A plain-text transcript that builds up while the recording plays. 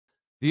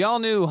The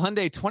all-new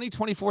Hyundai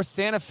 2024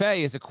 Santa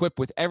Fe is equipped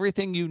with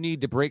everything you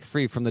need to break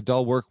free from the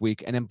dull work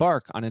week and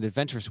embark on an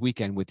adventurous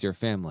weekend with your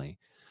family.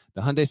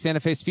 The Hyundai Santa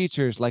Fe's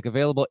features like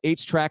available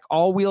H-Track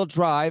all-wheel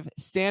drive,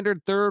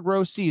 standard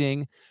third-row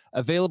seating,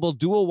 available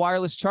dual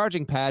wireless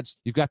charging pads.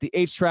 You've got the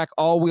H-Track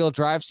all-wheel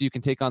drive so you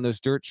can take on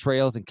those dirt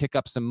trails and kick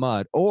up some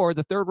mud. Or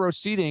the third-row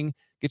seating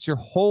gets your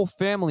whole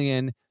family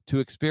in to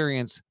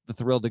experience the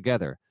thrill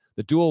together.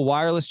 The dual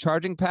wireless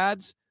charging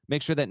pads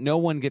make sure that no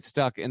one gets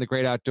stuck in the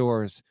great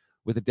outdoors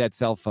with a dead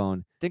cell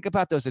phone. Think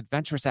about those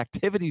adventurous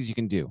activities you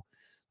can do.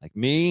 Like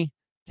me,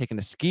 taking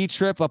a ski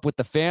trip up with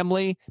the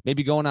family,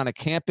 maybe going on a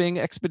camping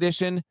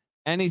expedition,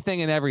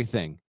 anything and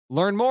everything.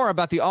 Learn more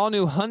about the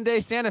all-new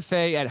Hyundai Santa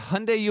Fe at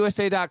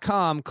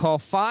HyundaiUSA.com. Call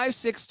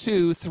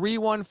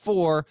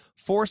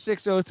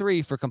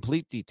 562-314-4603 for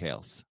complete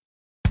details.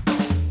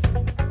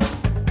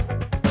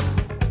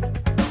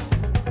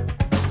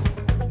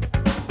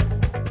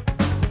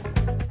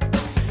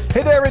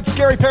 Hey there, it's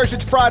Gary Parrish.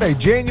 It's Friday,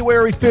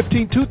 January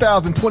 15,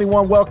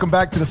 2021. Welcome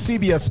back to the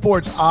CBS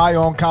Sports Eye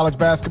on College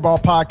Basketball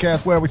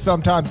podcast, where we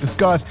sometimes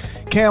discuss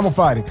camel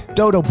fighting,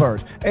 dodo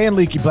birds, and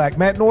leaky black.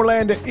 Matt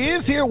Norlander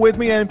is here with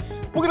me, and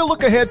we're going to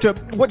look ahead to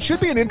what should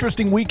be an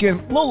interesting weekend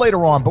a little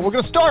later on, but we're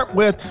going to start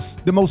with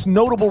the most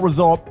notable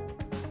result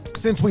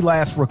since we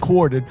last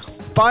recorded.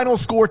 Final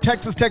score,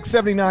 Texas Tech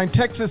 79,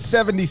 Texas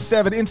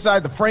 77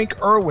 inside the Frank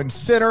Erwin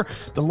Center.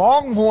 The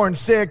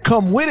Longhorns said,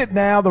 come win it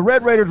now. The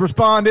Red Raiders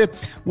responded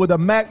with a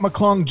Mac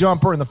McClung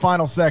jumper in the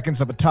final seconds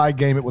of a tie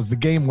game. It was the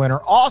game winner.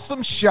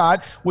 Awesome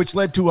shot, which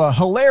led to a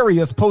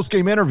hilarious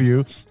post-game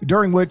interview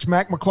during which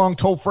Mac McClung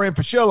told Fran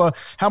Fraschilla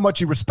how much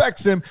he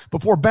respects him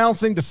before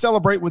bouncing to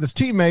celebrate with his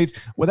teammates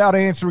without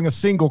answering a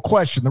single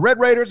question. The Red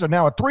Raiders are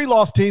now a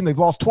 3-loss team. They've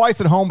lost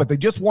twice at home, but they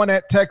just won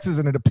at Texas,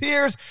 and it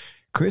appears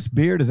Chris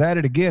Beard is at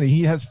it again.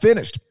 He has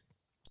finished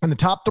in the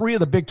top 3 of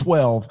the Big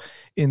 12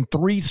 in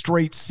 3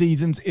 straight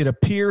seasons. It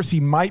appears he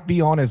might be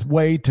on his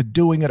way to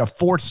doing it a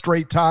 4th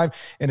straight time.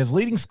 And his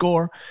leading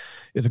scorer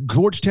is a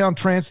Georgetown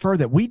transfer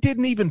that we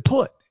didn't even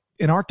put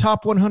in our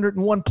top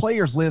 101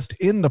 players list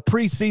in the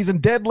preseason.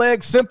 Dead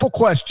leg, simple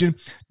question.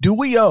 Do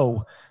we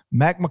owe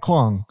Mac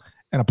McClung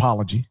an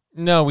apology?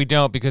 No, we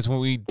don't, because when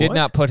we did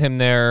not put him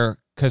there,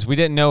 because we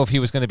didn't know if he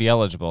was going to be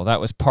eligible. That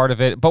was part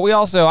of it. But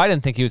I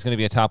didn't think he was going to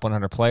be a top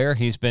 100 player.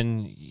 He's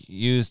been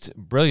used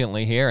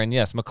brilliantly here. And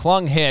yes,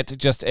 McClung hit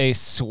just a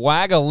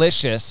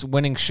swagalicious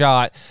winning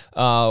shot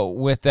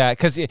with that.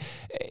 Because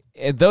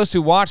those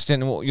who watched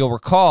it, and you'll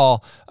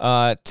recall,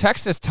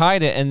 Texas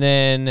tied it, and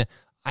then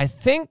I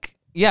think...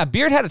 yeah,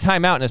 Beard had a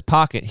timeout in his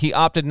pocket. He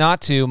opted not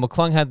to.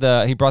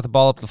 McClung he brought the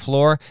ball up the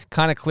floor,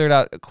 kind of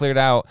cleared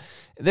out.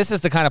 This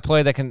is the kind of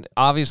play that can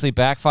obviously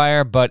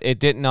backfire, but it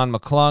didn't on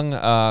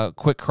McClung.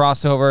 Quick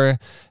crossover,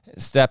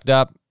 stepped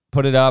up,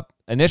 put it up.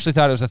 Initially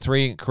thought it was a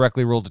 3,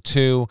 correctly ruled a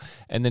 2,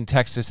 and then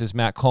Texas's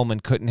Matt Coleman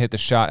couldn't hit the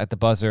shot at the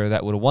buzzer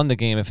that would have won the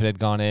game if it had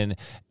gone in.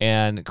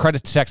 And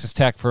credit to Texas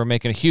Tech for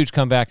making a huge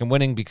comeback and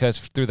winning, because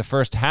through the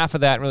first half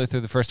of that, really through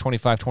the first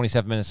 25,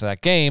 27 minutes of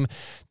that game,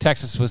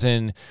 Texas was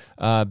in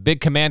big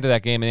command of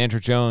that game, and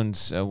Andrew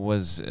Jones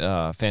was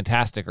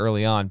fantastic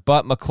early on.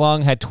 But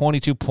McClung had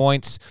 22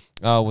 points.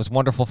 Was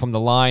wonderful from the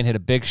line, hit a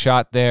big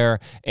shot there,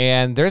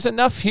 and there's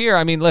enough here.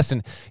 I mean,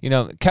 listen,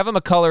 Kevin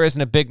McCullough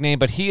isn't a big name,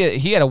 but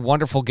he had a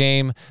wonderful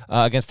game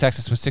against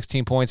Texas with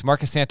 16 points.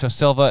 Marcus Santos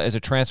Silva is a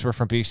transfer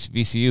from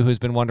VCU who's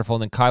been wonderful,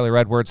 and then Kyler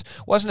Edwards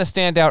wasn't a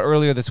standout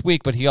earlier this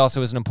week, but he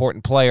also is an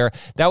important player.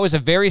 That was a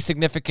very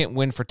significant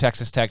win for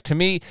Texas Tech. To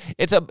me,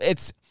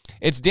 it's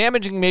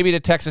damaging maybe to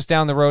Texas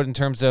down the road in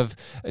terms of,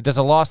 does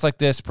a loss like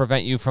this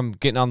prevent you from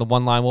getting on the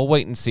one line? We'll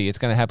wait and see. It's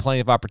going to have plenty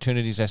of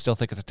opportunities. I still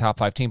think it's a top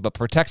 5 team. But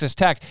for Texas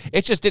Tech,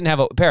 it just didn't have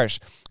a Parrish.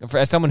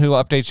 As someone who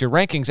updates your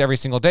rankings every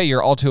single day,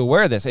 you're all too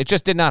aware of this. It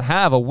just did not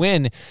have a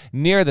win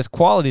near this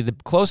quality. The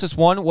closest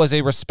one was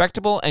a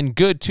respectable and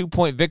good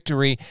 2-point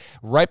victory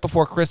right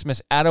before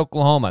Christmas at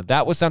Oklahoma.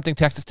 That was something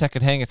Texas Tech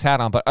could hang its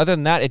hat on. But other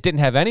than that, it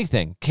didn't have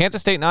anything.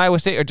 Kansas State and Iowa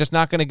State are just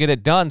not going to get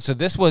it done. So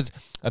this was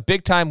a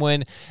big-time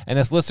win, and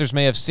as listeners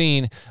may have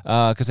seen,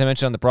 because I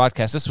mentioned on the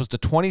broadcast, this was the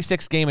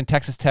 26th game in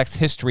Texas Tech's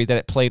history that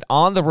it played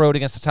on the road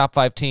against a top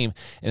 5 team,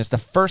 and it's the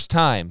first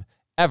time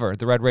ever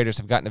the Red Raiders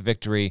have gotten a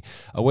victory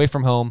away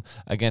from home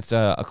against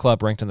a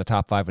club ranked in the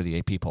top 5 of the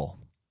AP poll.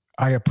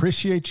 I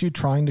appreciate you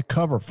trying to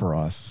cover for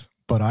us,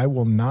 but I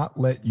will not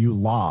let you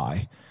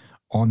lie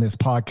on this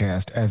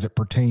podcast as it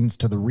pertains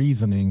to the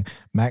reasoning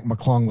Mac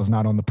McClung was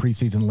not on the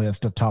preseason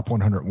list of top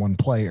 101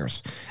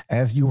 players.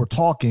 As you were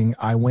talking,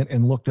 I went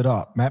and looked it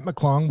up. Mac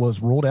McClung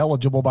was ruled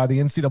eligible by the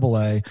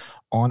NCAA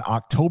on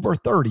October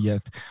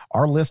 30th.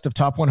 Our list of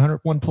top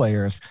 101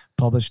 players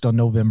published on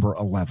November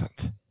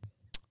 11th.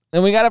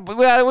 And we got a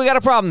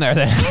problem there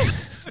then.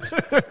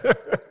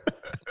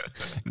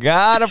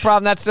 Got a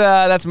problem.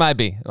 That's my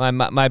B.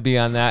 My B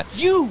on that.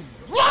 You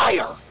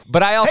liar!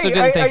 But I also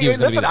didn't think he was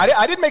going to be this.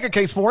 I didn't make a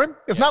case for him.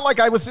 It's not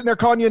like I was sitting there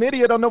calling you an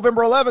idiot on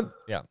November 11th.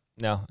 Yeah.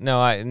 No.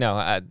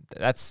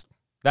 That's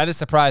That is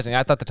surprising.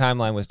 I thought the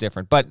timeline was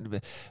different, but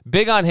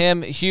big on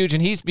him, huge.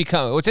 And he's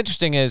become, what's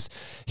interesting is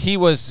he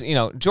was,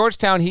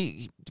 Georgetown,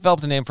 he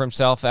developed a name for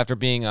himself after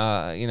being,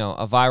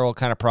 a viral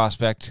kind of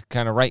prospect,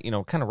 kind of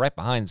right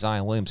behind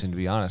Zion Williamson, to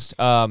be honest.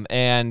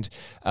 And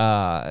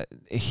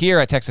here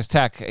at Texas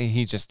Tech,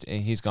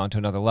 he's gone to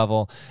another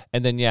level.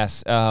 And then,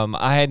 yes,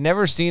 I had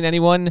never seen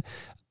anyone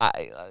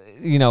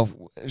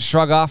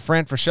shrug off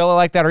Fran Fraschilla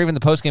like that, or even the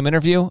post-game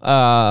interview.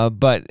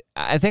 But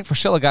I think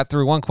Fraschilla got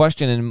through one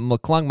question, and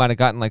McClung might have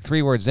gotten like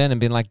 3 words in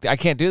and been like, I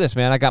can't do this,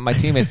 man. I got my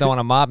teammates don't want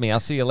to mob me. I'll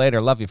see you later.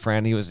 Love you,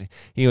 Fran. He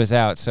was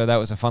out. So that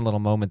was a fun little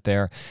moment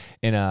there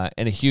in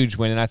a huge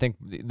win. And I think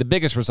the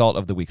biggest result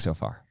of the week so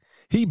far.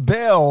 He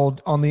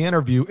bailed on the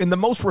interview in the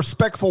most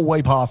respectful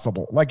way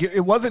possible. Like,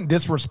 it wasn't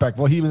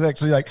disrespectful. He was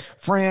actually like,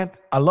 Fran,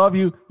 I love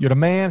you. You're the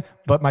man,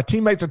 but my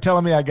teammates are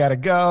telling me I got to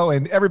go.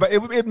 And everybody,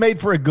 it made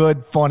for a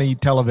good, funny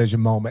television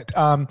moment.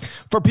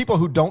 For people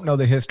who don't know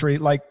the history,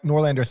 like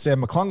Norlander said,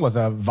 McClung was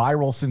a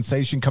viral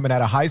sensation coming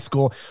out of high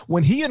school.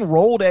 When he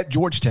enrolled at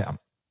Georgetown,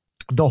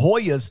 the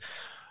Hoyas,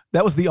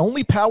 that was the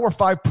only Power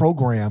 5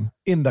 program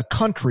in the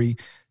country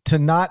to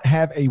not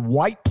have a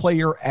white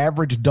player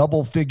average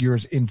double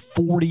figures in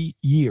 40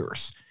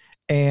 years.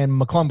 And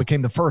McClung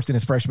became the first in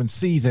his freshman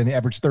season. He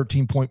averaged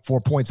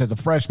 13.4 points as a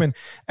freshman,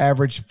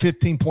 averaged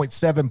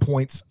 15.7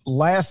 points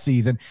last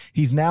season.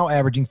 He's now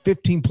averaging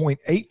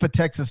 15.8 for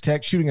Texas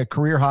Tech, shooting a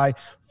career high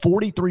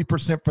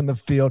 43% from the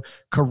field,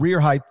 career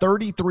high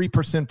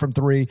 33% from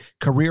three,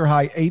 career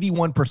high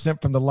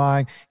 81% from the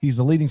line. He's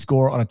the leading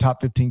scorer on a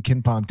top 15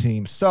 KenPom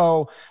team.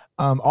 So,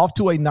 off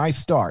to a nice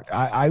start.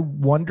 I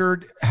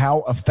wondered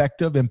how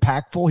effective,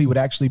 impactful he would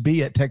actually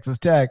be at Texas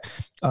Tech.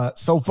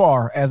 So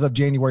far, as of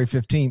January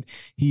 15th,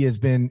 he has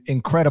been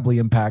incredibly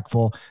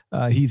impactful.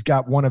 He's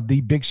got one of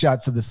the big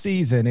shots of the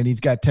season, and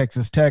he's got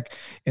Texas Tech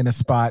in a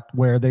spot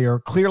where they are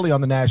clearly on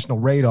the national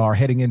radar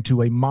heading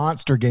into a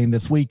monster game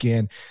this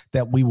weekend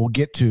that we will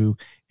get to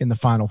in the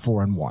Final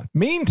Four and 1.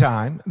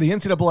 Meantime, the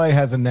NCAA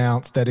has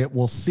announced that it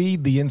will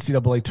seed the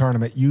NCAA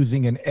tournament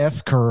using an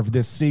S-curve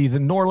this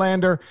season.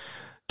 Norlander,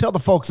 tell the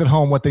folks at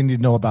home what they need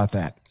to know about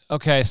that.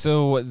 Okay,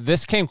 so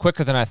this came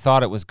quicker than I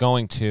thought it was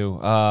going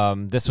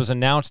to. This was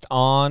announced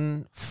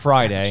on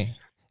Friday,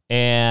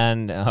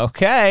 and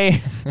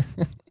okay.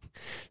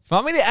 If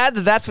you want me to add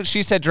That's What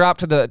She Said drop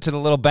to the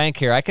little bank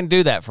here, I can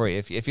do that for you.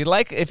 If you'd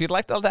like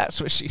the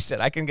That's What She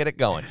Said, I can get it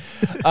going.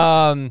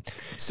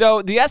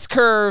 So the S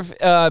curve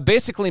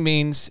basically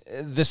means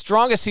the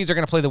strongest seeds are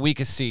going to play the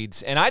weakest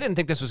seeds, and I didn't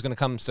think this was going to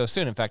come so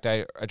soon. In fact,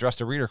 I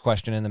addressed a reader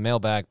question in the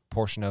mailbag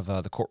portion of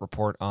the court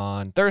report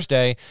on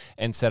Thursday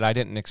and said I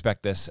didn't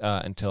expect this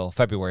until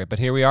February, but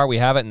here we are. We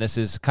have it, and this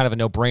is kind of a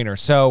no-brainer.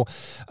 So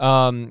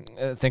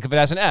think of it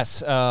as an S.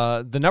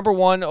 The number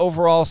 1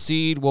 overall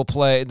seed will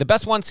play, the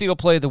best 1 seed will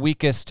play the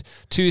weakest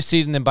 2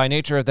 seed, and then by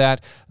nature of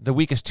that, the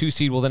weakest 2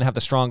 seed will then have the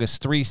strongest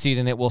 3 seed,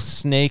 and it will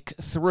snake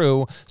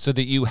through so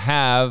that you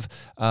have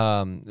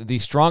the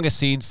strongest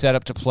seeds set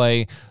up to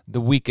play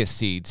the weakest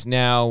seeds.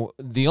 Now,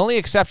 the only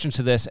exception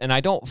to this, and I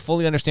don't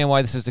fully understand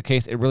why this is the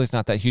case, it really is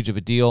not that huge of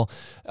a deal.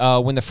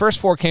 When the first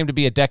 4 came to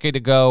be a decade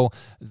ago,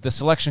 the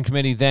selection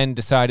committee then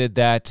decided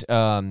that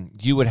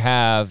you would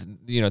have,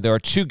 there are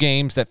 2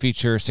 games that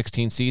feature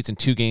 16 seeds and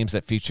 2 games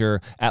that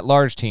feature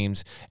at-large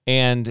teams,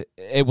 and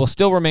it will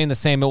still remain the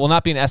same. It will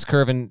not be an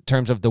S-curve in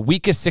terms of the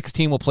weakest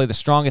 16 will play the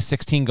strongest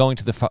 16 going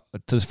to the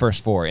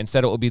first 4.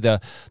 Instead, it will be the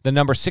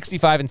number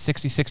 65 and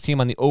 66 team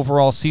on the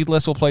overall seed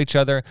list will play each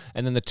other,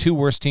 and then the 2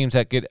 worst teams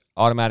that get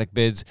automatic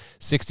bids,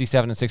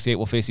 67 and 68,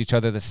 will face each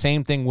other. The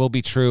same thing will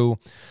be true.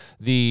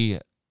 The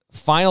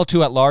final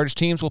 2 at-large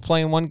teams will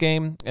play in one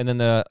game, and then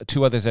the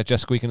 2 others that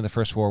just squeak into the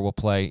first 4 will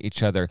play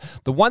each other.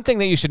 The one thing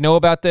that you should know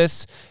about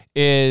this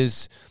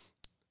is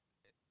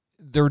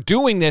they're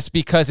doing this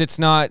because it's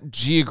not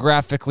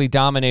geographically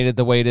dominated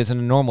the way it is in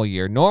a normal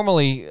year.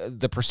 Normally,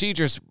 the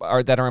procedures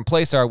that are in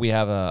place are we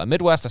have a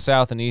Midwest, a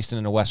South, an East,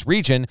 and a West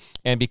region,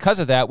 and because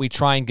of that, we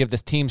try and give the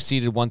teams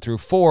seeded 1 through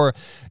 4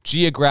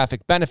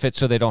 geographic benefits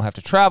so they don't have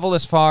to travel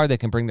as far, they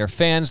can bring their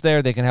fans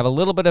there, they can have a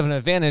little bit of an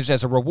advantage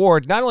as a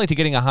reward, not only to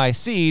getting a high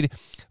seed,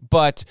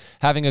 but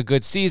having a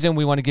good season.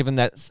 We want to give them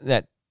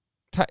that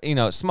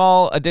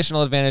small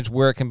additional advantage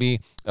where it can be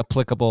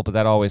applicable, but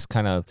that always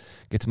kind of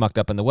gets mucked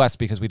up in the West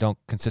because we don't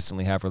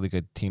consistently have really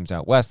good teams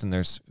out West, and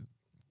there's,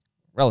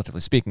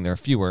 relatively speaking, there are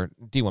fewer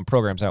D1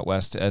 programs out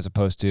West as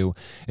opposed to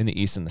in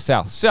the East and the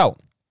South. So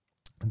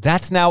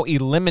that's now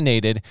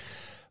eliminated.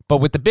 But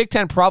with the Big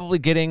Ten probably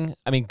getting,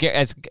 to me,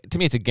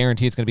 it's a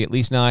guarantee it's going to be at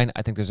least 9.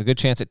 I think there's a good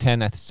chance at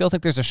 10. I still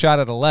think there's a shot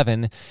at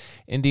 11.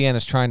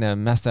 Indiana's trying to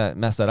mess that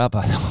up,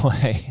 by the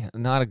way.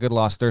 Not a good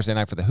loss Thursday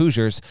night for the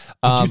Hoosiers.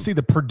 Did you see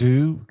the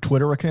Purdue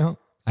Twitter account?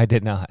 I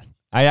did not.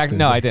 I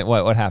didn't.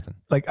 What happened?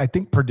 I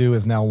think Purdue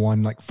has now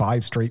won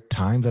 5 straight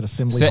times at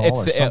Assembly Hall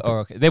or something.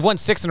 Okay. They've won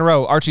 6 in a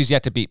row. Archie's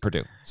yet to beat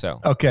Purdue.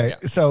 So okay,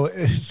 yeah. So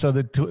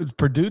the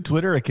Purdue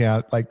Twitter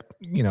account, the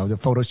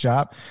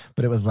Photoshop,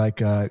 but it was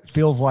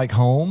feels like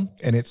home,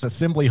 and it's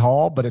Assembly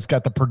Hall, but it's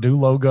got the Purdue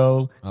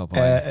logo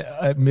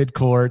at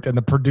midcourt and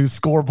the Purdue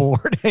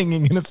scoreboard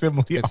hanging in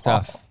Assembly Hall.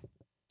 Stuff.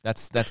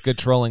 That's good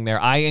trolling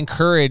there. I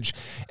encourage.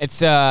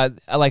 It's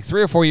like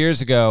 3 or 4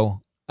 years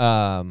ago.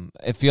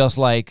 It feels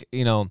like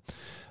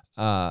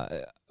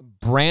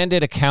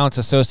branded accounts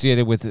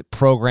associated with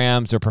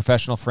programs or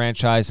professional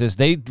franchises,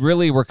 they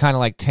really were kind of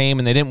like tame,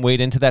 and they didn't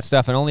wade into that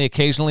stuff, and only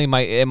occasionally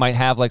it might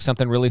have like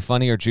something really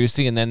funny or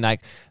juicy, and then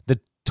like the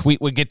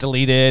tweet would get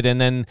deleted, and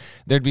then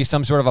there'd be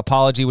some sort of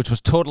apology, which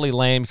was totally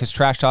lame because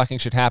trash talking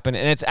should happen.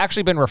 And it's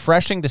actually been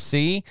refreshing to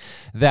see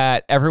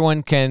that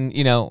everyone can,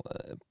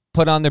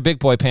 put on their big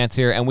boy pants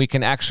here, and we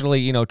can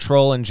actually,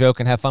 troll and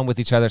joke and have fun with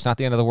each other. It's not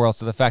the end of the world.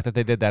 So the fact that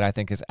they did that, I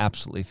think, is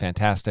absolutely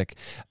fantastic.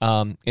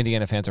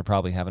 Indiana fans are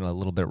probably having a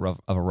little bit of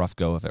a rough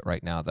go of it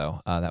right now,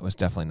 though. That was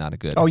definitely not a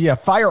good. Oh yeah,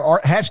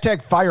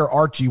 hashtag Fire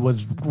Archie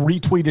was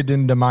retweeted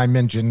into my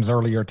mentions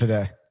earlier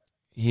today.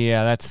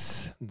 Yeah,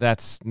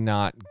 that's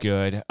not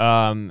good.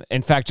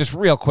 In fact, just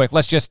real quick,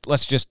 let's just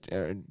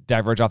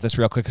diverge off this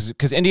real quick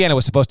because Indiana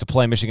was supposed to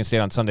play Michigan State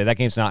on Sunday. That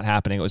game's not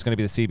happening. It was going to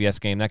be the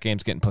CBS game. That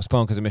game's getting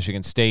postponed because of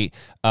Michigan State.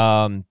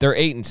 They're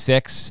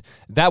 8-6.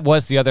 That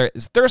was the other.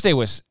 Thursday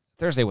was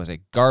a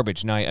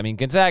garbage night. I mean,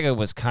 Gonzaga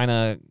was kind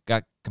of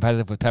got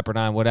competitive with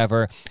Pepperdine,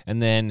 whatever, and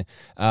then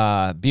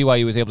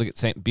BYU was able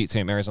to beat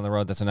St. Mary's on the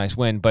road. That's a nice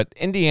win. But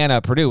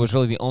Indiana-Purdue was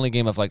really the only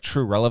game of like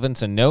true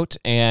relevance and note.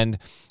 And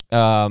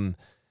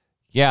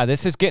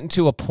this is getting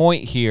to a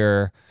point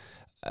here.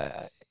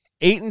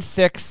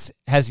 8-6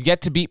 has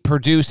yet to beat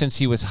Purdue since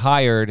he was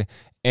hired,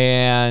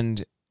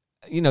 and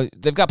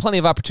they've got plenty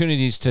of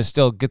opportunities to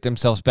still get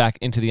themselves back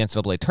into the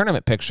NCAA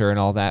tournament picture and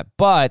all that,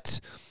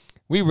 but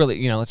we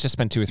really, let's just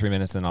spend 2 or 3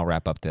 minutes and then I'll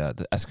wrap up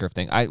the S-curve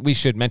thing. We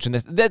should mention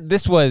this.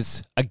 This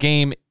was a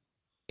game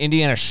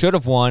Indiana should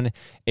have won.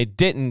 It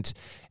didn't.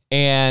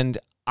 And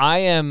I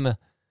am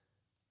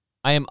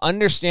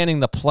understanding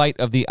the plight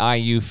of the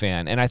IU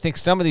fan. And I think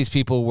some of these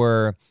people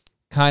were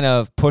kind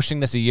of pushing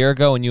this a year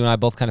ago, and you and I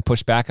both kind of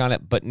pushed back on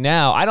it. But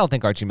now I don't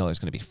think Archie Miller is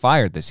going to be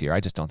fired this year. I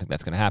just don't think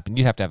that's going to happen.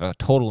 You have to have a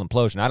total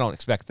implosion. I don't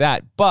expect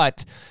that.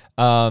 But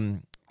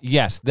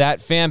yes,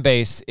 that fan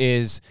base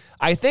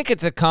I think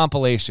it's a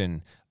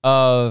compilation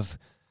of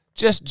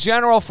just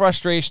general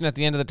frustration at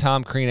the end of the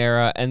Tom Crean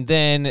era, and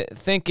then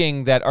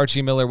thinking that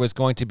Archie Miller was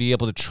going to be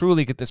able to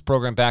truly get this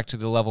program back to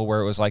the level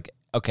where it was like,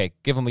 okay,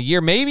 give him a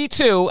year, maybe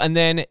 2, and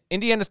then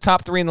Indiana's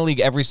top 3 in the league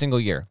every single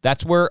year.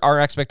 That's where our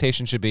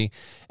expectation should be,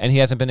 and he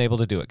hasn't been able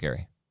to do it,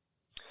 Gary.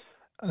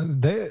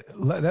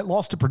 That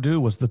loss to Purdue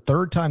was the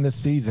 3rd time this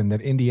season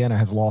that Indiana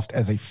has lost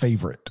as a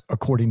favorite,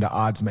 according to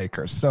odds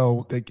makers.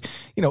 So,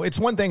 it's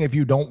one thing if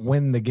you don't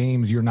win the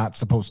games you're not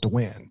supposed to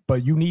win,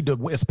 but you need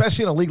to,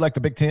 especially in a league like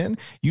the Big Ten,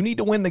 you need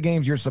to win the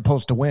games you're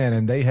supposed to win,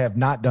 and they have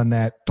not done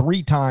that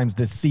 3 times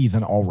this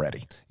season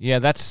already. Yeah,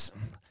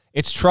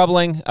 it's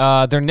troubling.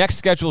 Their next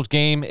scheduled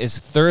game is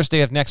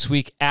Thursday of next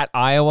week at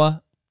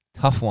Iowa.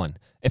 Tough one.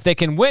 If they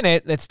can win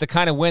it, it's the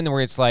kind of win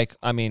where it's like,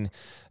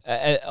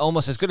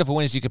 almost as good of a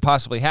win as you could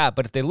possibly have.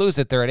 But if they lose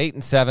it, they're at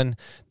 8-7,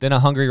 then a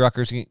hungry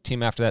Rutgers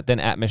team after that, then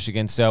at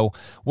Michigan. So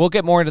we'll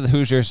get more into the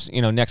Hoosiers,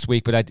 next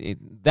week. But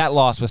that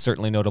loss was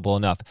certainly notable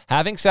enough.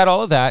 Having said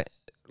all of that,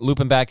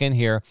 looping back in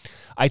here,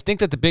 I think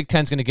that the Big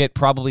Ten is going to get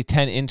probably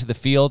 10 into the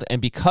field. And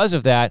because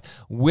of that,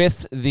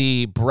 with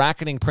the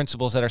bracketing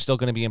principles that are still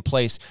going to be in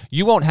place,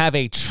 you won't have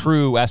a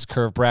true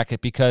S-curve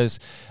bracket because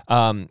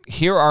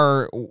here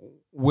are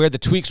where the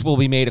tweaks will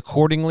be made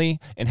accordingly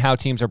and how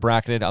teams are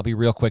bracketed. I'll be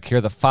real quick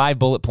here. The 5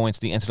 bullet points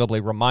the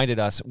NCAA reminded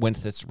us when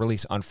it's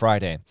released on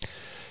Friday.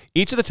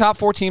 Each of the top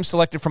 4 teams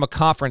selected from a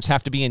conference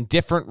have to be in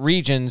different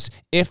regions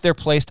if they're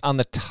placed on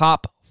the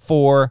top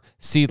 4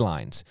 seed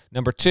lines.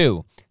 Number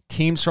 2,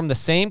 teams from the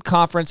same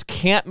conference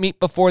can't meet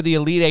before the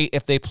Elite 8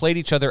 if they played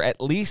each other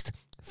at least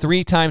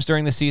 3 times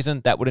during the season.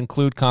 That would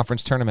include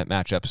conference tournament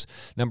matchups.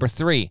 Number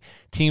 3,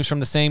 teams from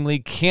the same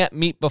league can't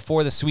meet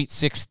before the Sweet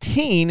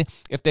 16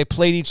 if they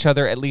played each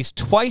other at least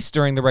twice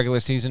during the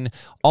regular season.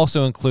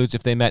 Also includes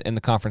if they met in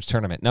the conference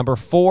tournament. Number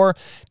 4,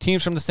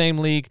 teams from the same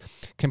league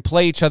can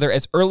play each other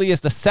as early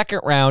as the second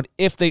round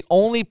if they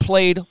only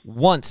played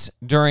once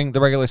during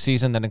the regular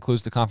season. That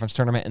includes the conference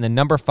tournament. And then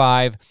number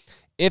 5,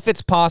 if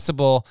it's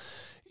possible,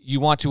 you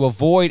want to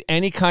avoid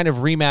any kind of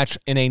rematch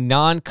in a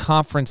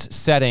non-conference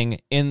setting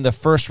in the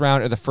first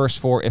round or the first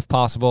 4 if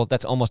possible.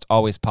 That's almost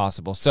always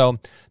possible. So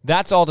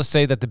that's all to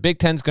say that the Big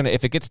Ten's going to,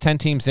 if it gets 10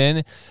 teams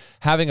in,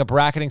 having a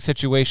bracketing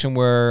situation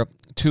where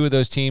 2 of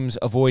those teams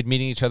avoid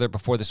meeting each other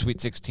before the Sweet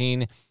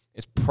 16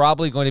 is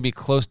probably going to be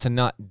close to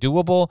not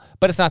doable,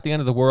 but it's not the end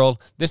of the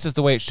world. This is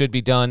the way it should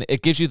be done.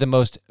 It gives you the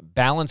most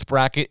balanced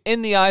bracket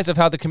in the eyes of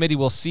how the committee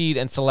will seed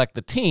and select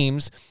the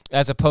teams,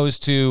 as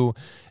opposed to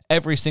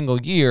every single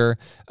year.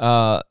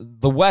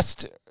 The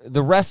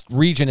West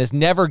region is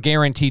never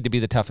guaranteed to be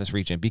the toughest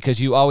region because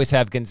you always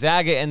have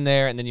Gonzaga in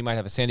there, and then you might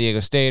have a San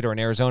Diego State or an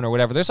Arizona or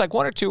whatever. There's like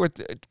 1 or 2 or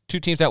 2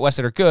 teams out west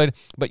that are good,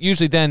 but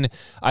usually then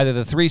either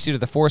the 3 seed or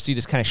the 4 seed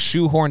is kind of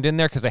shoehorned in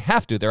there because they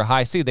have to. They're a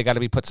high seed. They got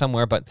to be put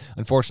somewhere, but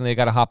unfortunately they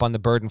got to hop on the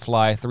bird and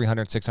fly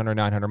 300, 600,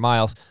 900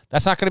 miles.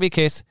 That's not going to be the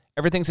case.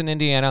 Everything's in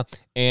Indiana,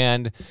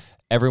 and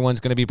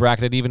Everyone's going to be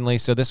bracketed evenly.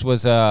 So this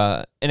was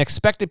an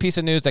expected piece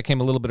of news that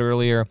came a little bit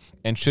earlier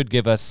and should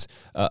give us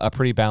a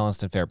pretty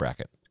balanced and fair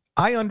bracket.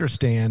 I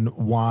understand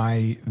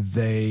why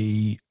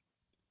they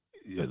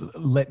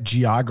let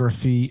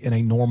geography in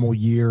a normal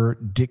year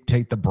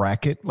dictate the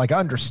bracket. Like, I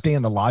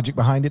understand the logic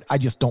behind it. I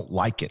just don't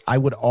like it. I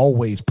would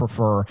always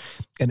prefer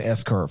an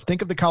S curve.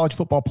 Think of the college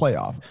football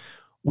playoff.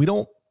 We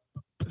don't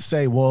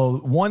say, well,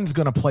 one's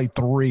going to play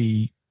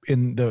 3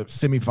 in the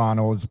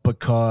semifinals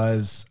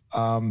because,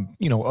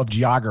 of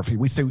geography.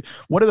 We say,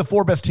 what are the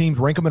 4 best teams?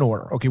 Rank them in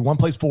order. Okay, 1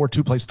 plays 4,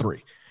 2 plays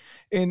 3.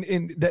 And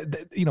in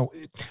the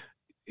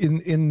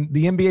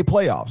NBA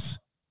playoffs,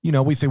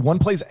 we say 1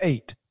 plays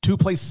 8, 2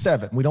 plays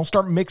 7. We don't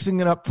start mixing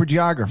it up for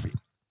geography.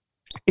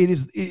 It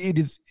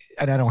is,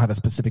 and I don't have a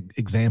specific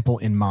example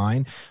in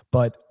mind,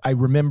 but I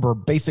remember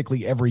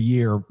basically every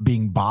year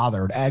being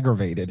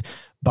aggravated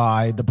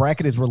by the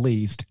bracket is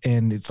released,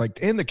 and it's like,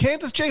 and the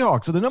Kansas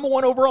Jayhawks are the number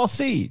 1 overall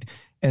seed,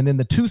 and then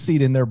the 2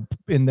 seed in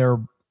their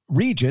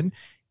region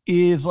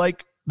is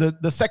like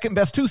the second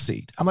best 2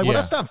 seed. I'm like, well,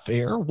 that's not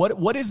fair.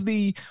 What is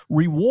the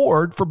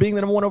reward for being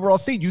the number 1 overall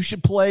seed? You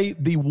should play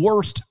the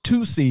worst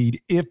 2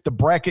 seed if the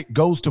bracket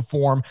goes to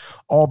form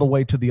all the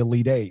way to the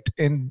Elite 8.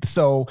 And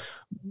so,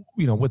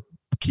 with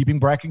keeping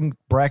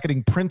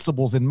bracketing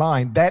principles in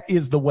mind, that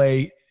is the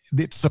way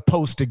it's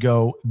supposed to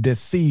go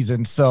this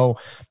season. So,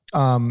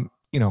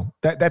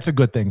 that's a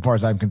good thing as far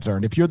as I'm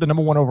concerned. If you're the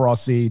number 1 overall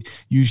seed,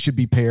 you should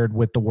be paired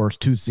with the worst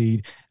 2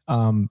 seed.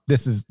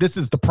 This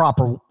is the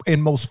proper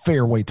and most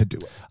fair way to do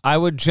it. I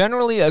would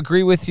generally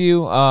agree with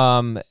you.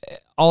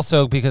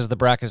 Also, because the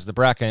bracket is the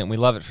bracket, and we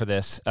love it for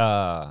this.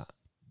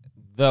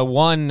 The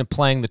 1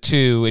 playing the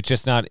 2, it's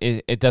just not.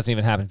 It doesn't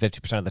even happen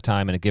 50% of the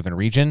time in a given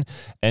region,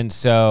 and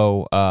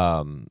so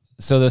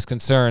those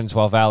concerns,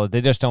 while valid,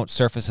 they just don't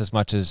surface as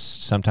much as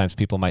sometimes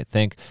people might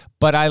think.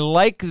 But I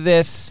like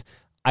this.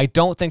 I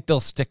don't think they'll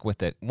stick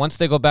with it. Once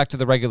they go back to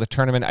the regular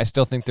tournament, I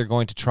still think they're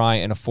going to try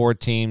and afford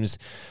teams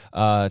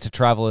to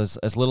travel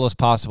as little as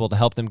possible to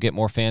help them get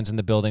more fans in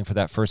the building for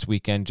that first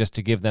weekend, just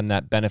to give them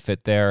that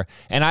benefit there.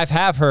 And I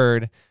have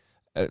heard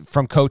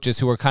from coaches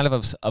who are kind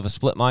of a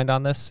split mind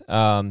on this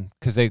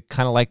because they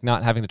kind of like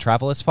not having to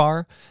travel as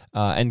far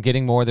and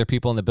getting more of their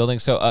people in the building.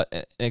 So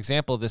an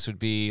example of this would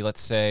be,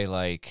 let's say,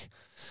 like,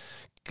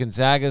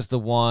 Gonzaga's the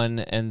 1,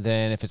 and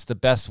then if it's the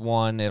best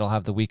 1, it'll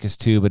have the weakest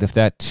 2. But if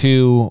that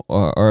 2,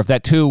 or if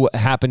that 2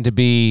 happened to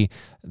be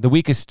the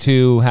weakest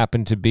 2,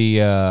 happened to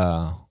be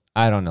I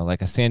don't know,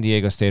 like a San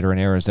Diego State or an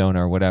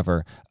Arizona or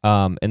whatever,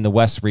 in the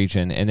West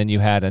region, and then you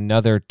had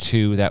another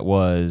 2 that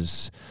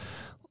was,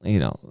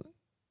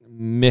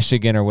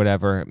 Michigan or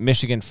whatever,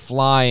 Michigan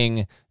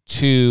flying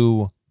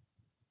to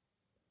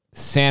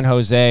San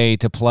Jose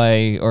to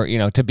play, or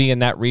to be in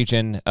that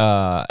region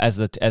as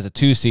a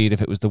 2 seed,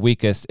 if it was the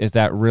weakest, is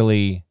that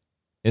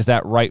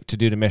right to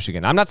do to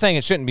Michigan? I'm not saying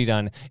it shouldn't be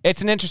done.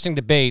 It's an interesting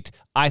debate.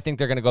 I think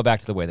they're going to go back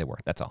to the way they were.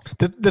 That's all.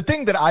 The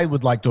thing that I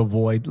would like to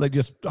avoid, like,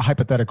 just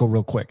hypothetical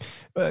real quick,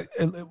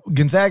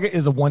 Gonzaga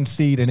is a 1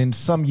 seed, and in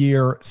some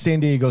year San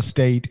Diego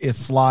State is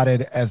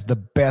slotted as the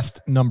best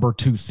number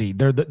 2 seed.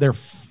 They're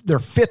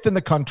 5th in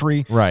the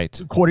country, right?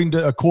 According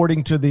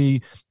to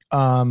the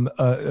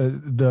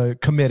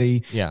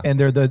committee, and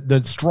they're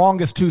the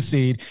strongest 2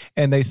 seed,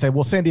 and they say,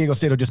 well, San Diego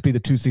State will just be the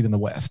 2 seed in the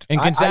West. And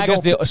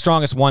Gonzaga's the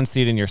strongest 1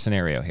 seed in your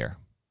scenario here.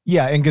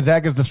 Yeah, and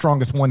Gonzaga is the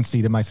strongest 1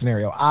 seed in my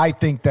scenario. I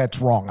think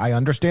that's wrong. I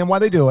understand why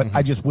they do it. Mm-hmm.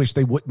 I just wish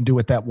they wouldn't do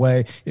it that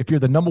way. If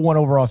you're the number 1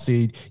 overall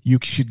seed, you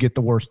should get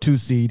the worst 2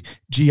 seed.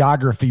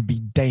 Geography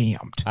be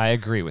damned. I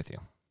agree with you.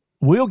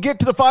 We'll get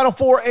to the Final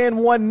 4 and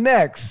 1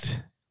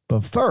 next.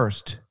 But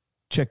first,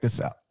 check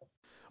this out.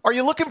 Are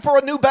you looking for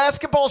a new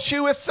basketball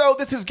shoe? If so,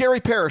 this is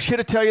Gary Parrish here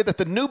to tell you that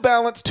the New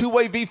Balance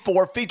 2-Way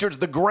V4 features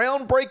the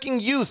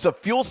groundbreaking use of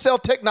fuel cell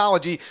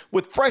technology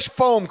with fresh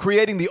foam,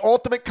 creating the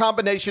ultimate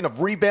combination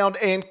of rebound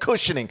and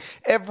cushioning.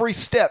 Every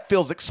step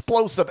feels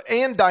explosive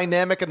and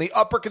dynamic, and the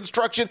upper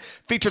construction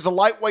features a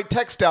lightweight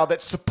textile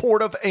that's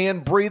supportive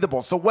and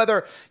breathable. So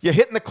whether you're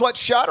hitting the clutch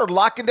shot or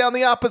locking down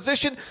the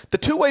opposition, the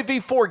 2-Way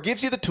V4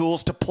 gives you the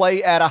tools to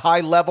play at a high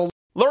level.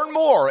 Learn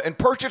more and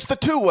purchase the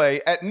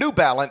 2-Way at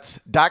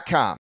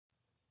newbalance.com.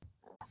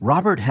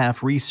 Robert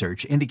Half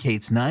research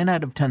indicates 9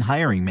 out of 10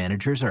 hiring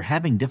managers are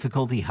having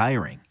difficulty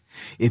hiring.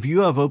 If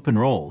you have open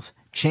roles,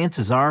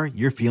 chances are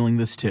you're feeling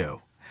this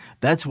too.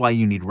 That's why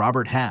you need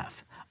Robert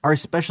Half. Our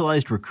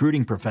specialized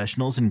recruiting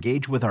professionals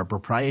engage with our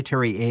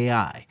proprietary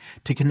AI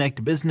to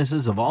connect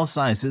businesses of all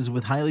sizes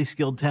with highly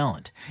skilled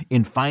talent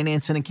in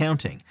finance and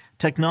accounting,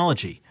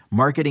 technology,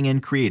 marketing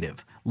and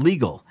creative,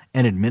 legal,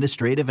 and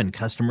administrative and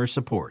customer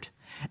support.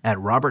 At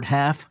Robert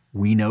Half,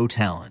 we know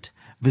talent.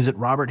 Visit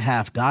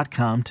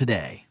roberthalf.com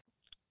today.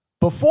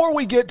 Before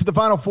we get to the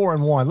Final 4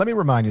 and 1, let me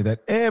remind you that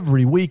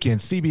every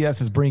weekend,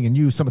 CBS is bringing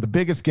you some of the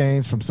biggest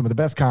games from some of the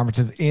best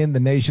conferences in the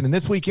nation. And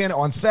this weekend,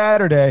 on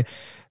Saturday,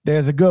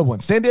 there's a good one.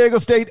 San Diego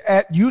State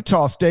at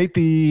Utah State.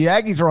 The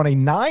Aggies are on a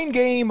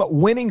 9-game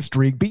winning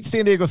streak, beat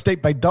San Diego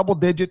State by double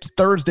digits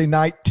Thursday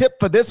night. Tip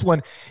for this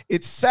one,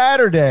 it's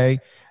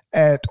Saturday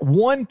at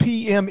 1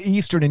 p.m.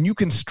 Eastern, and you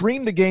can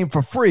stream the game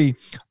for free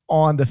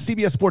on the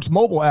CBS Sports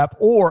mobile app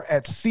or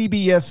at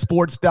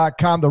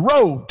cbssports.com. The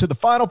road to the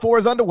Final Four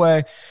is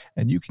underway,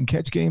 and you can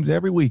catch games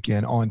every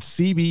weekend on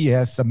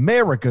CBS,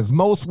 America's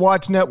most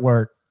watched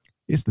network.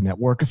 It's the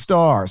network of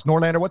stars.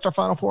 Norlander, what's our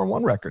Final Four and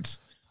 1 records?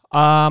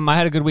 I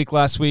had a good week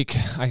last week.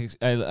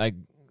 I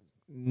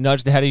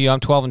nudged ahead of you. I'm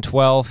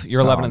 12-12.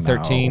 You're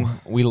 11-13.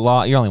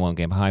 No. You're only 1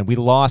 game behind. We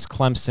lost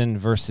Clemson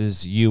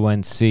versus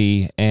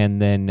UNC, and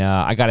then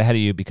I got ahead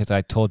of you because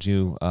I told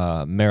you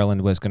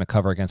Maryland was going to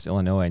cover against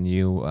Illinois, and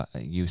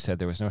you said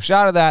there was no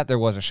shot of that. There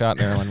was a shot.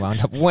 Maryland wound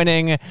up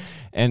winning,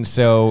 and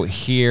so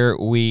here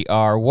we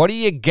are. What do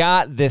you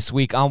got this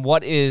week on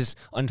what is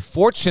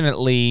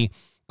unfortunately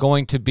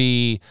going to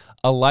be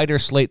a lighter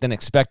slate than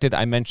expected?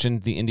 I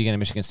mentioned the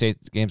Indiana-Michigan State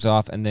games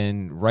off, and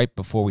then right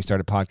before we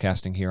started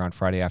podcasting here on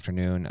Friday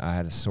afternoon, I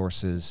had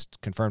sources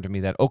confirm to me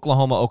that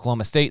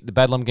Oklahoma State, the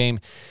Bedlam game,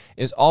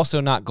 is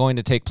also not going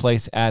to take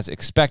place as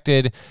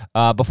expected.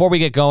 Before we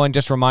get going,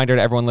 just a reminder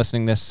to everyone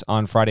listening this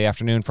on Friday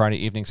afternoon,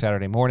 Friday evening,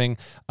 Saturday morning,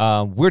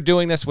 we're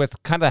doing this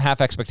with kind of a half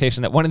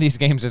expectation that one of these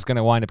games is going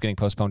to wind up getting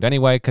postponed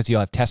anyway because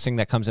you'll have testing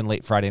that comes in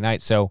late Friday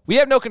night. So we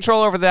have no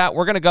control over that.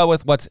 We're going to go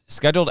with what's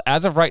scheduled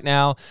as of right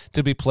now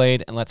to be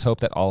played, and let's hope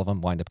that all of them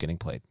wind up getting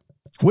played.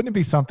 Wouldn't it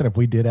be something if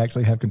we did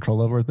actually have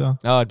control over it, though?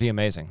 Oh, it'd be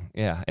amazing.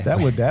 Yeah.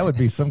 That would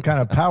be some kind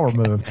of power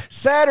move.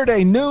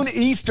 Saturday, noon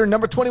Eastern,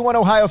 number 21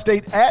 Ohio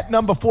State at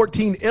number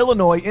 14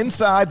 Illinois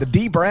inside the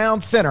D.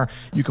 Brown Center.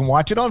 You can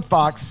watch it on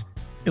Fox.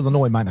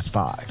 Illinois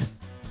 -5.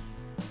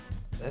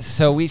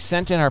 So we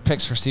sent in our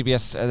picks for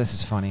CBS. This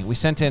is funny. We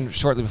sent in,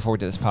 shortly before we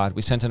did this pod,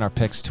 we sent in our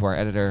picks to our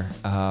editor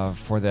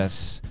for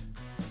this.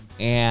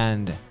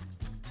 And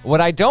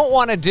what I don't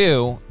want to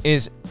do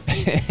is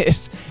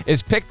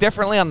pick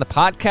differently on the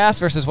podcast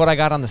versus what I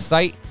got on the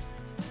site.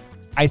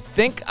 I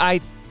think I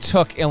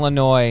took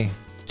Illinois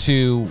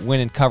to win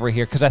and cover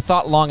here because I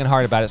thought long and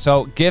hard about it.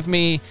 So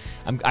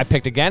I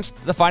picked against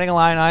the Fighting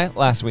Illini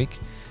last week.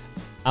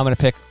 I'm going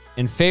to pick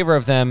in favor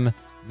of them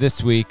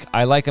this week.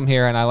 I like them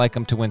here, and I like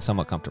them to win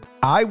somewhat comfortably.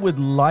 I would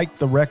like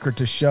the record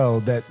to show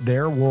that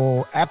there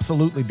will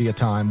absolutely be a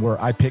time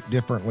where I pick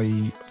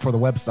differently for the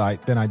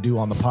website than I do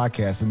on the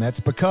podcast, and that's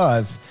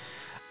because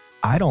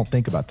I don't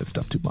think about this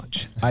stuff too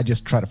much. I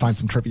just try to find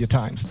some trivia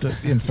times to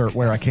insert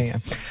where I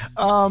can.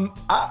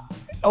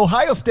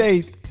 Ohio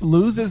State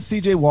loses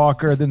C.J.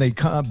 Walker, then they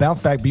bounce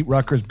back, beat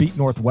Rutgers, beat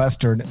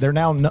Northwestern. They're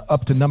now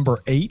up to number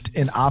 8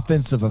 in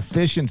offensive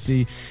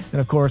efficiency. And,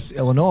 of course,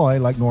 Illinois,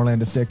 like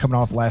Norlander said, coming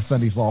off last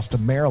Sunday's loss to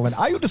Maryland.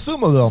 Ayo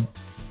Dosunmu, though,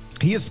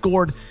 he has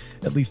scored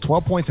at least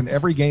 12 points in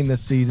every game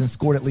this season,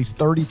 scored at least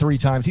 33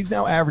 times. He's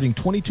now averaging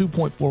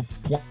 22.4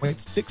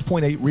 points,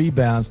 6.8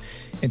 rebounds,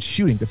 and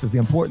shooting, this is the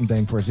important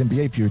thing for his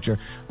NBA future,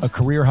 a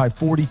career-high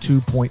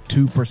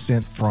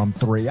 42.2% from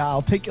 3.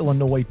 I'll take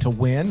Illinois to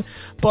win,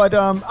 but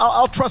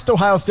I'll trust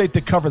Ohio State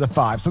to cover the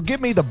 5. So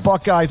give me the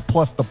Buckeyes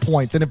plus the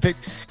points. And if it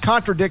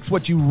contradicts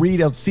what you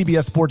read at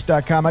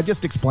cbssports.com, I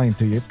just explained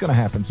to you. It's going to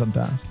happen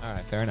sometimes. All right,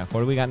 fair enough.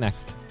 What do we got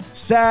next?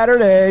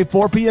 Saturday,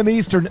 4 p.m.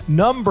 Eastern,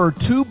 number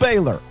 2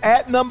 Baylor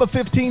at number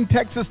 15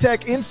 Texas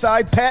Tech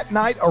inside Pat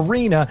Knight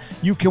Arena.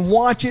 You can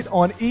watch it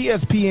on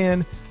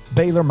ESPN.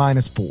 Baylor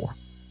 -4.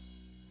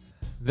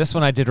 This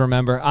one I did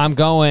remember. I'm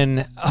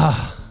going.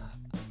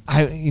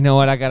 You know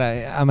what? I'm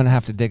gonna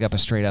have to dig up a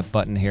straight up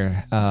button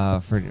here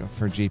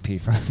for GP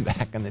from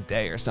back in the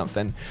day or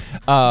something.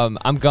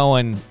 I'm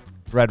going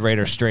Red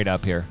Raiders straight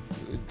up here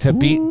to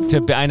beat.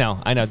 I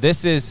know.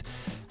 This is.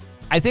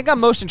 I think I'm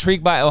most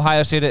intrigued by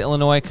Ohio State at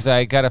Illinois because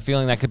I got a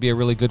feeling that could be a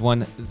really good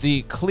one.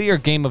 The clear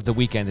game of the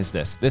weekend is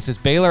this. This is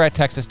Baylor at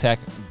Texas Tech.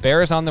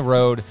 Bears on the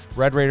road.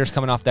 Red Raiders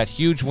coming off that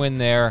huge win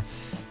there.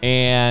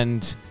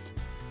 And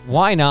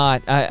why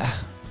not?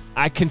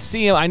 I can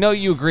see him. I know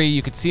you agree.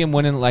 You could see him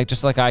winning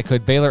just like I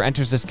could. Baylor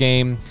enters this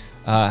game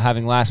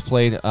having last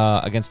played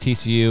against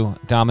TCU.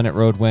 Dominant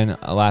road win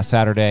last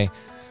Saturday.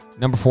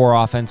 Number 4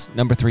 offense.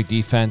 Number 3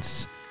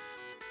 defense.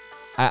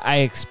 I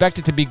expect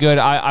it to be good.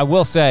 I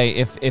will say,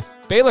 if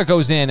Baylor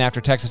goes in after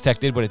Texas Tech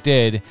did what it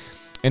did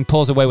and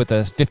pulls away with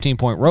a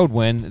 15-point road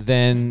win,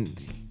 then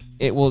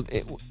it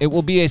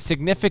will be a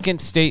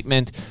significant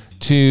statement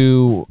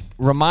to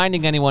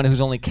reminding anyone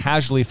who's only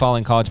casually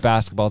following college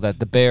basketball that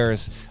the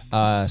Bears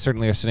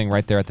certainly are sitting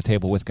right there at the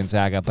table with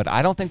Gonzaga. But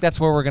I don't think that's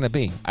where we're going to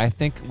be. I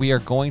think we are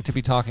going to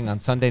be talking on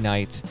Sunday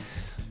night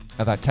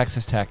about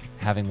Texas Tech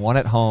having won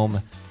at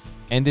home,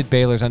 ended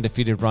Baylor's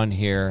undefeated run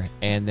here,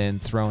 and then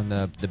thrown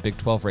the Big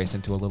 12 race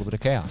into a little bit of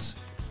chaos.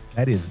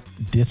 That is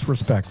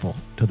disrespectful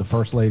to the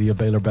First Lady of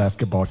Baylor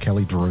basketball,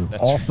 Kelly Drew.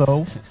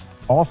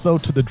 Also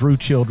to the Drew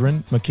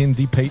children,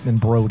 Mackenzie, Peyton, and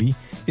Brody.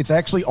 It's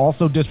actually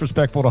also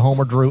disrespectful to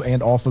Homer Drew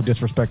and also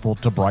disrespectful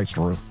to Bryce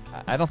Drew.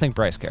 I don't think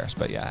Bryce cares,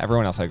 but yeah,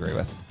 everyone else I agree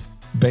with.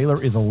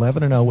 Baylor is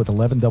 11-0 with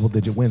 11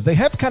 double-digit wins. They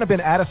have kind of been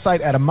out of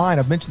sight, out of mind.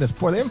 I've mentioned this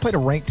before. They haven't played a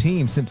ranked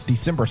team since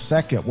December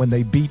 2nd when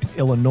they beat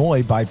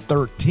Illinois by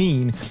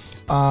 13.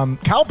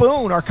 Kyle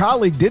Boone, our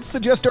colleague, did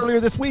suggest earlier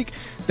this week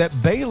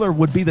that Baylor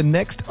would be the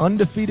next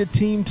undefeated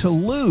team to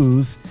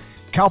lose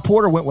Kyle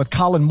Porter went with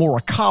Colin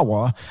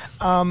Morikawa.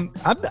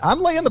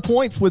 I'm laying the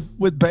points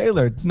with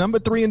Baylor. Number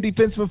 3 in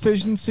defensive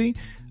efficiency.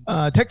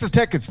 Texas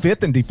Tech is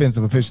 5th in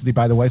defensive efficiency,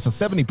 by the way, so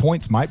 70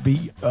 points might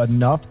be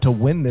enough to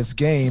win this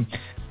game.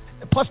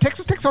 Plus,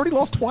 Texas Tech's already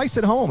lost twice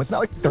at home. It's not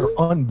like they're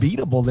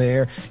unbeatable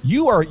there.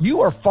 You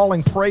are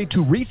falling prey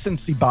to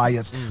recency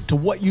bias to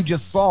what you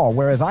just saw,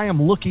 whereas I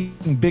am looking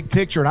big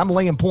picture, and I'm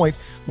laying points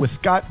with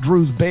Scott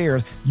Drew's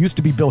Bears. Used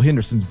to be Bill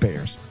Henderson's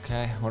Bears.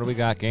 Okay, what do we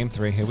got? Game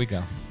 3. Here we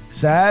go.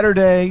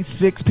 Saturday,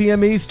 6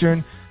 p.m.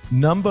 Eastern.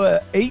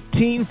 Number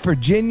 18,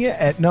 Virginia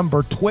at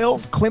number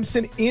 12,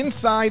 Clemson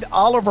inside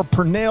Oliver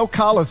Purnell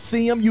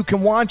Coliseum. You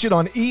can watch it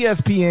on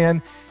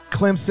ESPN.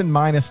 Clemson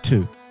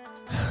 -2.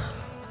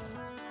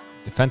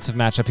 Defensive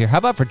matchup here. How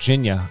about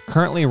Virginia?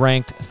 Currently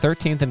ranked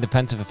 13th in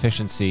defensive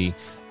efficiency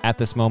at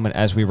this moment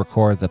as we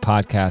record the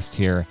podcast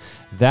here.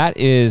 That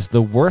is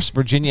the worst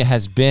Virginia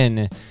has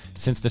been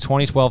since the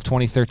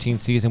 2012-2013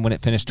 season when it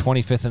finished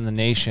 25th in the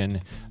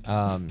nation.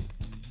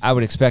 I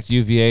would expect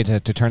UVA to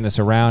turn this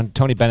around.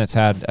 Tony Bennett's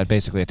had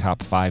basically a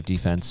top 5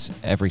 defense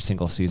every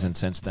single season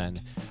since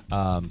then.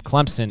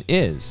 Clemson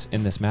is,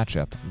 in this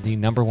matchup, the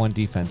number 1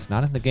 defense,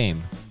 not in the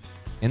game,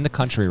 in the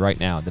country right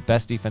now. The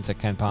best defense at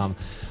KenPom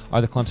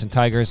are the Clemson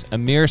Tigers.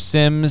 Amir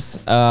Sims,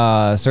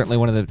 certainly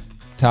one of the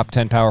top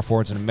 10 power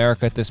forwards in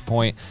America at this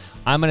point.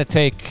 I'm going to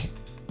take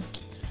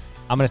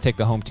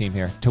the home team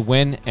here to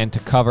win and to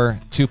cover.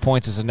 2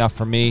 points is enough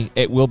for me.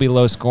 It will be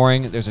low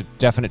scoring. There's a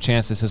definite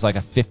chance this is like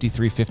a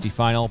 53-50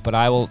 final, but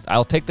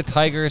I'll take the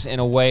Tigers in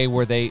a way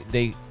where they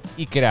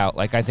eke it out.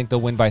 Like I think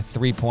they'll win by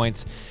 3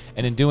 points,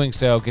 and in doing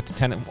so, get to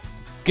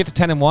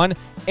 10-1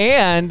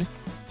 and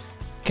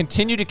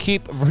continue to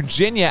keep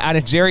Virginia out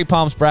of Jerry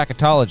Palm's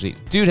bracketology.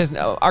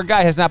 Our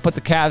guy has not put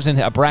the Cavs in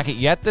a bracket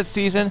yet this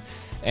season,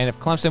 and if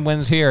Clemson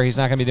wins here, he's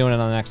not going to be doing it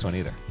on the next one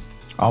either.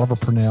 Oliver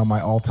Purnell,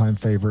 my all-time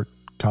favorite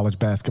college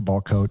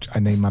basketball coach. I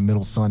named my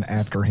middle son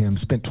after him.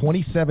 Spent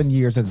 27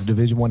 years as a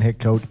Division I head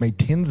coach, made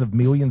tens of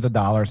millions of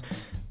dollars,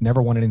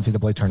 never won an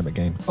NCAA tournament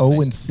game.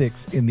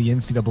 0-6 in the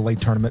NCAA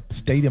tournament,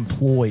 stayed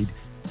employed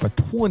for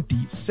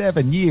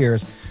 27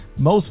 years.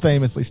 Most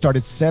famously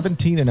started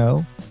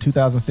 17-0,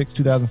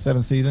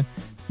 2006-2007 season,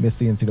 missed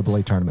the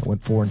NCAA tournament,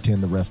 went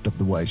 4-10 the rest of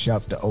the way.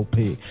 Shouts to OP.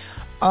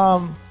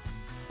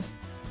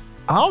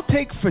 I'll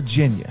take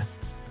Virginia.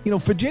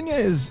 Virginia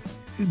has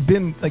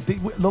been like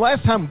the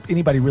last time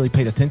anybody really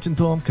paid attention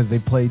to them, because they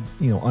played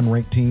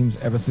unranked teams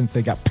ever since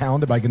they got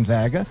pounded by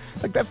Gonzaga.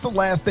 Like that's the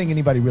last thing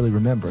anybody really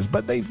remembers,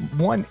 but they've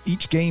won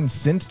each game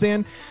since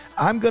then.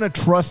 I'm going to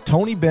trust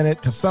Tony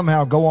Bennett to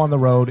somehow go on the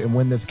road and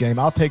win this game.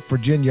 I'll take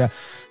Virginia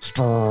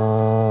straight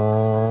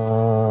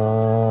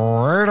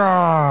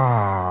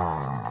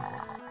on.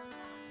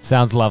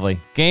 Sounds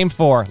lovely. Game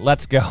 4.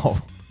 Let's go.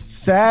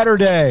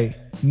 Saturday,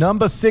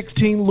 number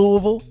 16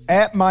 Louisville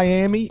at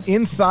Miami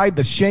inside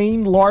the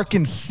Shane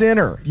Larkin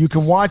Center. You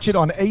can watch it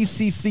on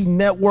ACC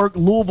Network.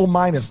 Louisville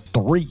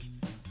 -3.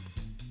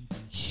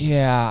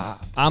 Yeah,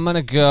 I'm going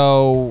to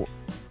go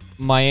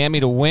Miami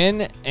to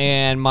win,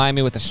 and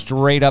Miami with a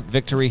straight-up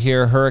victory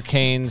here.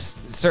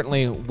 Hurricanes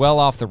certainly well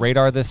off the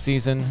radar this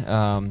season,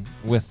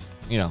 with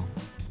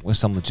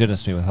some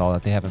legitimacy with all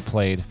that. They haven't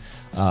played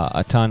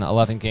a ton.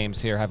 11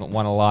 games here, haven't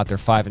won a lot. They're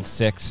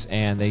 5-6,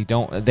 and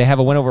they have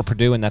a win over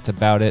Purdue, and that's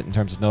about it in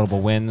terms of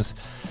notable wins.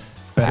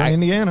 Better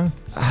Indiana.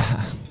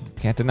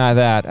 Can't deny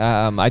that.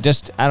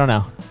 I don't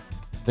know.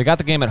 They got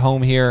the game at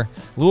home here.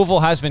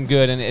 Louisville has been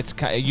good, and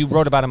you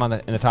wrote about them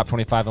in the top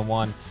 25 and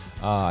 1.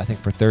 I think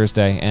for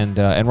Thursday,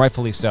 and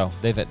rightfully so.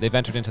 They've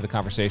entered into the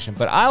conversation,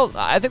 but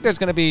I think there's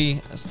going to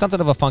be something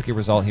of a funky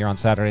result here on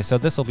Saturday. So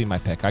this will be my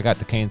pick. I got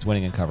the Canes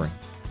winning and covering.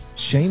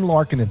 Shane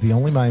Larkin is the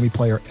only Miami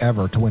player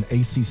ever to win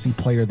ACC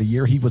Player of the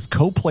Year. He was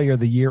co-player of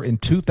the year in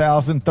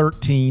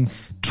 2013.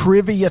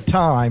 Trivia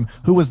time.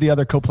 Who was the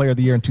other co-player of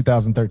the year in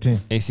 2013?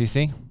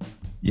 ACC?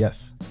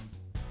 Yes.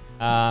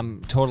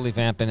 Totally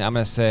vamping. I'm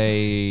going to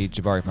say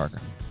Jabari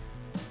Parker.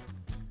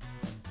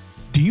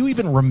 Do you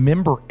even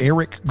remember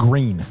Eric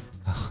Green?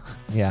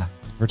 Yeah,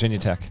 Virginia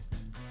Tech.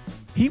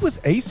 He was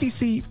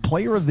ACC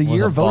Player of the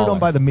Year, voted on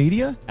by the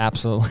media?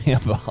 Absolutely a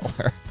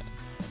baller.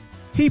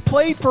 He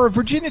played for a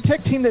Virginia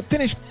Tech team that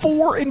finished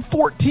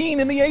 4-14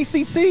 in the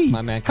ACC.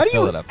 My man can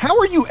fill it up. How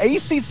are you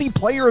ACC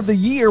Player of the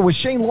Year with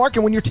Shane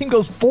Larkin when your team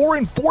goes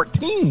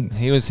 4-14?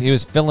 He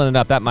was filling it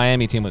up. That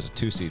Miami team was a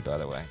 2 seed, by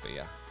the way. But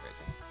yeah,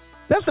 crazy.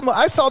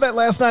 I saw that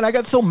last night. I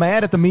got so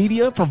mad at the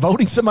media for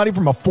voting somebody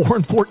from a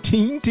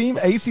 4-14 team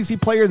ACC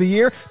Player of the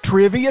Year.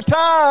 Trivia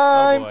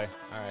time. Oh boy!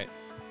 All right.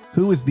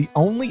 Who is the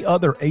only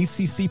other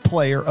ACC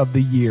Player of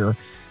the Year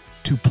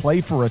to play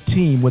for a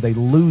team with a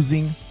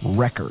losing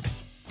record?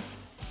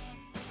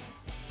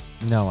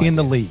 No, in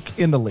the league.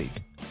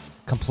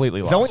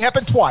 Completely lost. It's only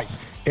happened twice.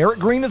 Eric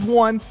Green is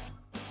one,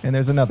 and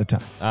there's another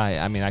time.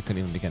 I mean, I couldn't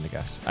even begin to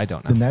guess. I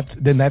don't know.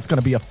 Then that's going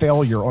to be a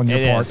failure on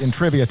your part in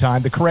trivia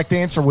time. The correct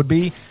answer would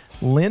be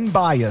Len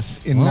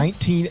Bias in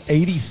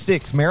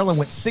 1986. Maryland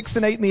went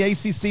 6-8 in the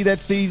ACC that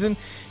season.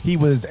 He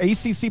was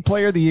ACC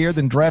Player of the Year,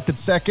 then drafted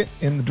second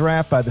in the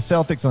draft by the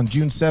Celtics on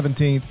June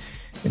 17th.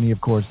 And he,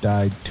 of course,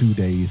 died 2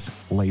 days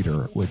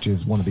later, which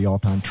is one of the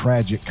all-time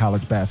tragic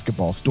college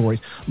basketball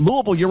stories.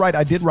 Louisville, you're right.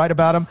 I did write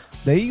about them.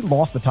 They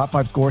lost the top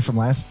 5 scorers from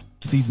last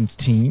season's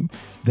team.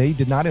 They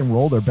did not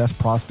enroll their best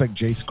prospect,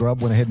 Jay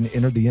Scrubb, went ahead and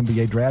entered the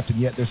NBA draft, and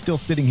yet they're still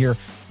sitting here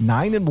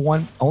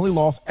 9-1, only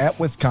lost at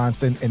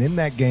Wisconsin, and in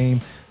that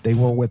game, they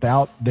were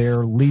without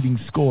their leading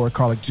scorer,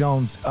 Carlik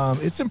Jones.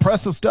 It's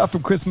impressive stuff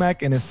from Chris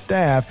Mack and his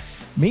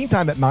staff.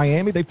 Meantime, at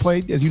Miami, they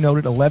played, as you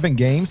noted, 11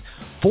 games.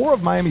 4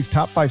 of Miami's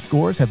top 5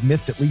 scorers have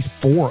missed at least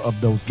 4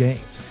 of those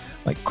games.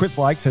 Like Chris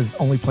Lykes has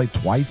only played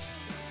twice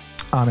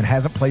and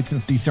hasn't played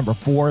since December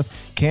 4th.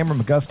 Cameron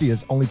McGusty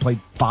has only played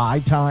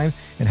 5 times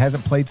and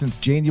hasn't played since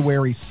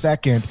January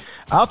 2nd.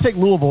 I'll take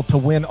Louisville to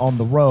win on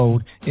the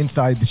road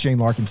inside the Shane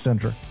Larkin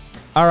Center.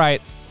 All right.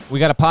 We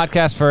got a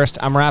podcast first.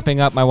 I'm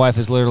wrapping up. My wife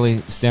is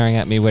literally staring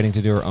at me, waiting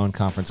to do her own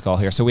conference call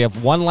here. So we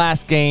have one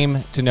last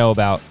game to know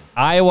about.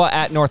 Iowa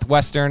at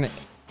Northwestern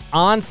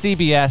on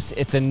CBS.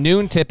 It's a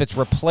noon tip. It's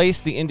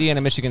replaced the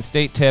Indiana-Michigan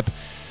State tip.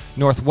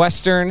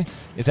 Northwestern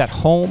is at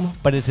home,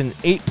 but it's an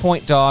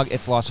 8-point dog.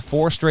 It's lost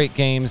 4 straight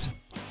games.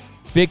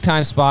 Big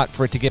time spot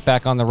for it to get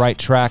back on the right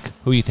track.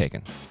 Who are you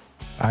taking?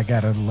 I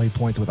got to lay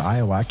points with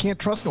Iowa. I can't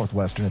trust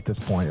Northwestern at this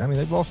point. I mean,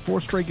 they've lost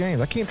 4 straight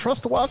games. I can't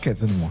trust the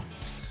Wildcats anymore.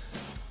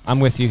 I'm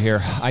with you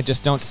here. I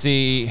just don't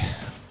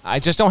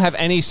have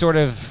any sort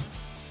of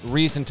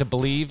reason to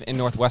believe in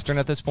Northwestern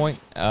at this point.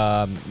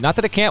 Not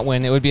that it can't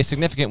win. It would be a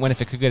significant win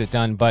if it could get it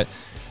done, but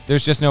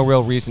there's just no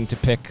real reason to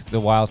pick the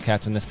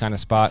Wildcats in this kind of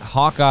spot.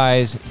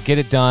 Hawkeyes get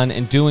it done,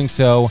 and doing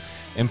so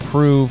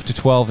improve to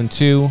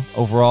 12-2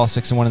 overall,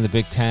 6-1 in the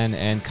Big Ten,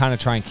 and kind of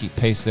try and keep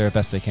pace there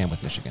best they can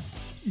with Michigan.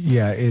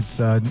 Yeah, it's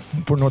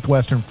for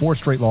Northwestern, 4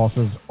 straight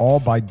losses, all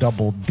by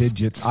double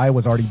digits.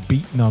 Iowa's already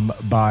beaten them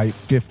by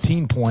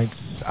 15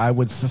 points. I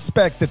would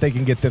suspect that they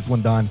can get this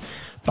one done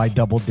by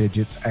double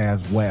digits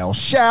as well.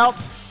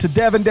 Shouts to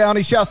Devin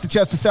Downey. Shouts to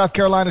Chester, South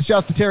Carolina.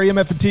 Shouts to Terry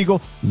M.F. Teagle.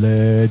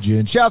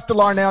 Legend. Shouts to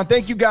Larnell. And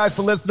thank you guys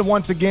for listening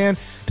once again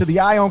to the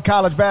Eye on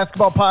College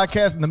Basketball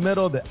Podcast in the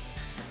middle of the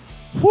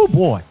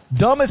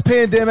dumbest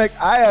pandemic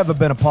I ever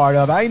been a part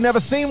of. I ain't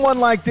never seen one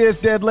like this,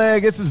 Dead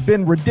Leg. This has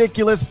been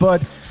ridiculous,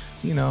 but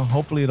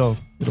hopefully it'll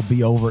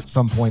be over at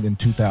some point in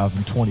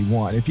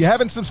 2021. If you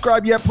haven't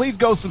subscribed yet, please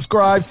go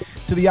subscribe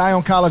to the Eye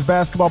on College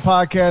Basketball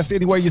Podcast.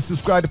 Anywhere you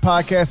subscribe to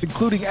podcasts,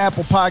 including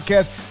Apple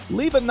Podcasts,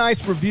 leave a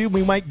nice review.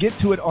 We might get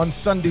to it on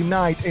Sunday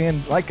night.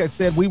 And like I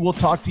said, we will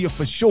talk to you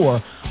for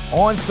sure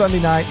on Sunday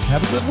night.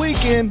 Have a good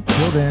weekend.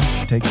 Till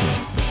then, take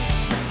care.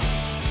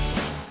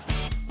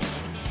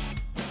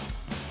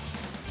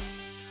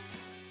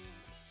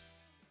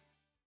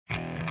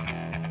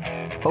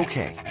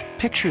 Okay,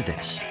 picture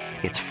this.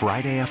 It's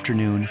Friday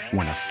afternoon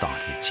when a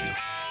thought hits you.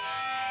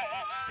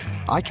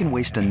 I can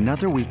waste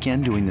another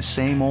weekend doing the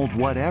same old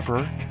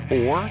whatever,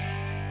 or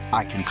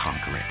I can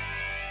conquer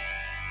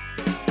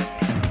it.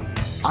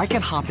 I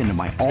can hop into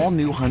my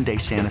all-new Hyundai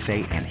Santa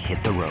Fe and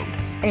hit the road.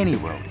 Any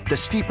road. The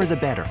steeper, the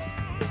better.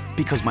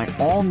 Because my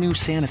all-new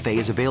Santa Fe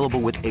is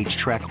available with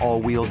H-Track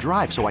all-wheel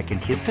drive, so I can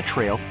hit the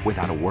trail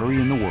without a worry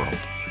in the world.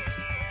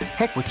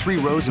 Heck, with 3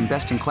 rows and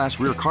best-in-class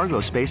rear cargo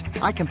space,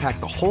 I can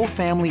pack the whole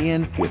family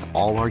in with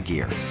all our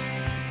gear.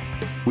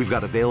 We've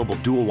got available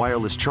dual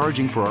wireless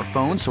charging for our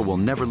phones, so we'll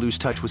never lose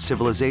touch with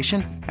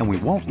civilization, and we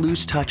won't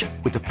lose touch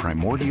with the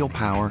primordial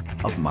power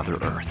of Mother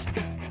Earth.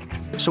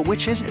 So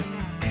which is it?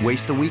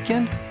 Waste the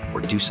weekend or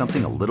do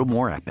something a little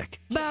more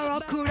epic?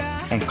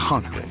 And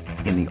conquer it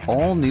in the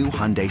all-new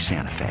Hyundai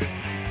Santa Fe.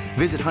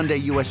 Visit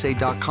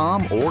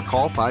HyundaiUSA.com or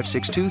call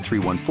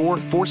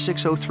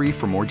 562-314-4603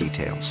 for more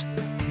details.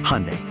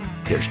 Hyundai,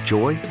 there's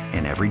joy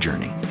in every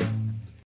journey.